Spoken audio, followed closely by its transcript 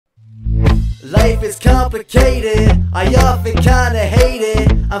Life is complicated, I often kinda hate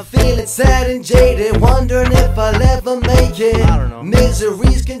it. I'm feeling sad and jaded, wondering if I'll ever make it. I don't know.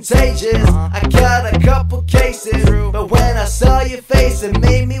 Misery's contagious, I got a couple cases. But when I saw your face, it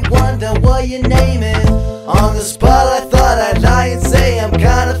made me wonder what your name is. On the spot I thought I'd lie and say I'm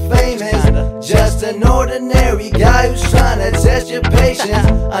kinda famous. Just an ordinary guy who's trying to test your patience.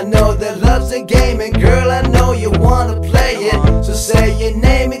 I know that love's a game, and girl, I know you wanna play it. So say your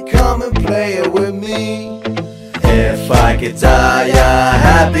name and come and play it with me. If I could die a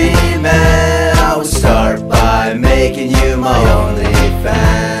happy man, I would start by making you my only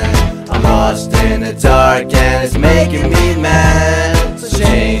fan. I'm lost in the dark and it's making me mad. So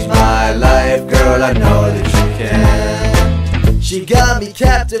change my life, girl, I know that you can. She got me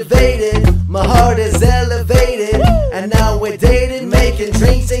captivated, my heart is elevated. And now we're dating, making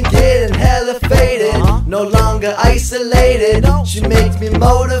drinks and getting hella faded. No longer isolated, she makes me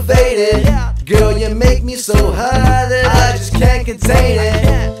motivated. Girl, you make me so high that I just can't contain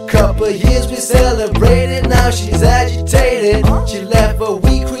it. Couple years we celebrated, now she's agitated. She left what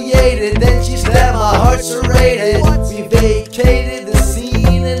we created, then she slapped my heart serrated. We vacated the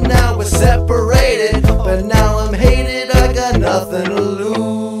scene and now we're separated. But now I'm hated, I got nothing to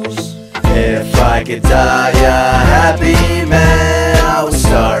lose. If I could die a happy man, I would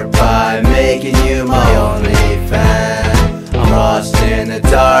start by making you my only fan. I'm lost in the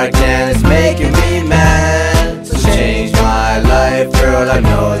dark and it's making me mad. So change my life, girl, I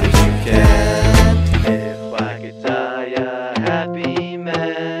know that you can. If I could die a happy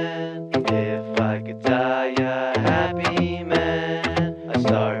man, if I could die a happy man, I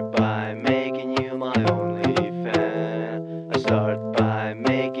start by making you my only fan. I start by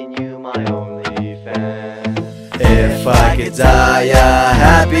making you my only fan. If I could die a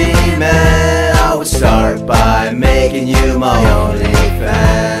happy man, I would start by making you my only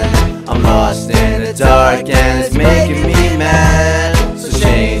fan. I'm lost in the dark and it's making me mad. So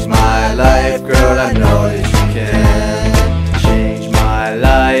change my life, girl, I know that you can. Change my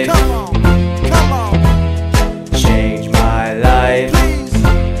life. Come on, Change my life. please.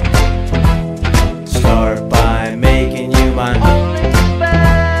 Start by making you my Only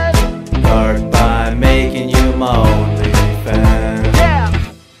fan. Start by making you my own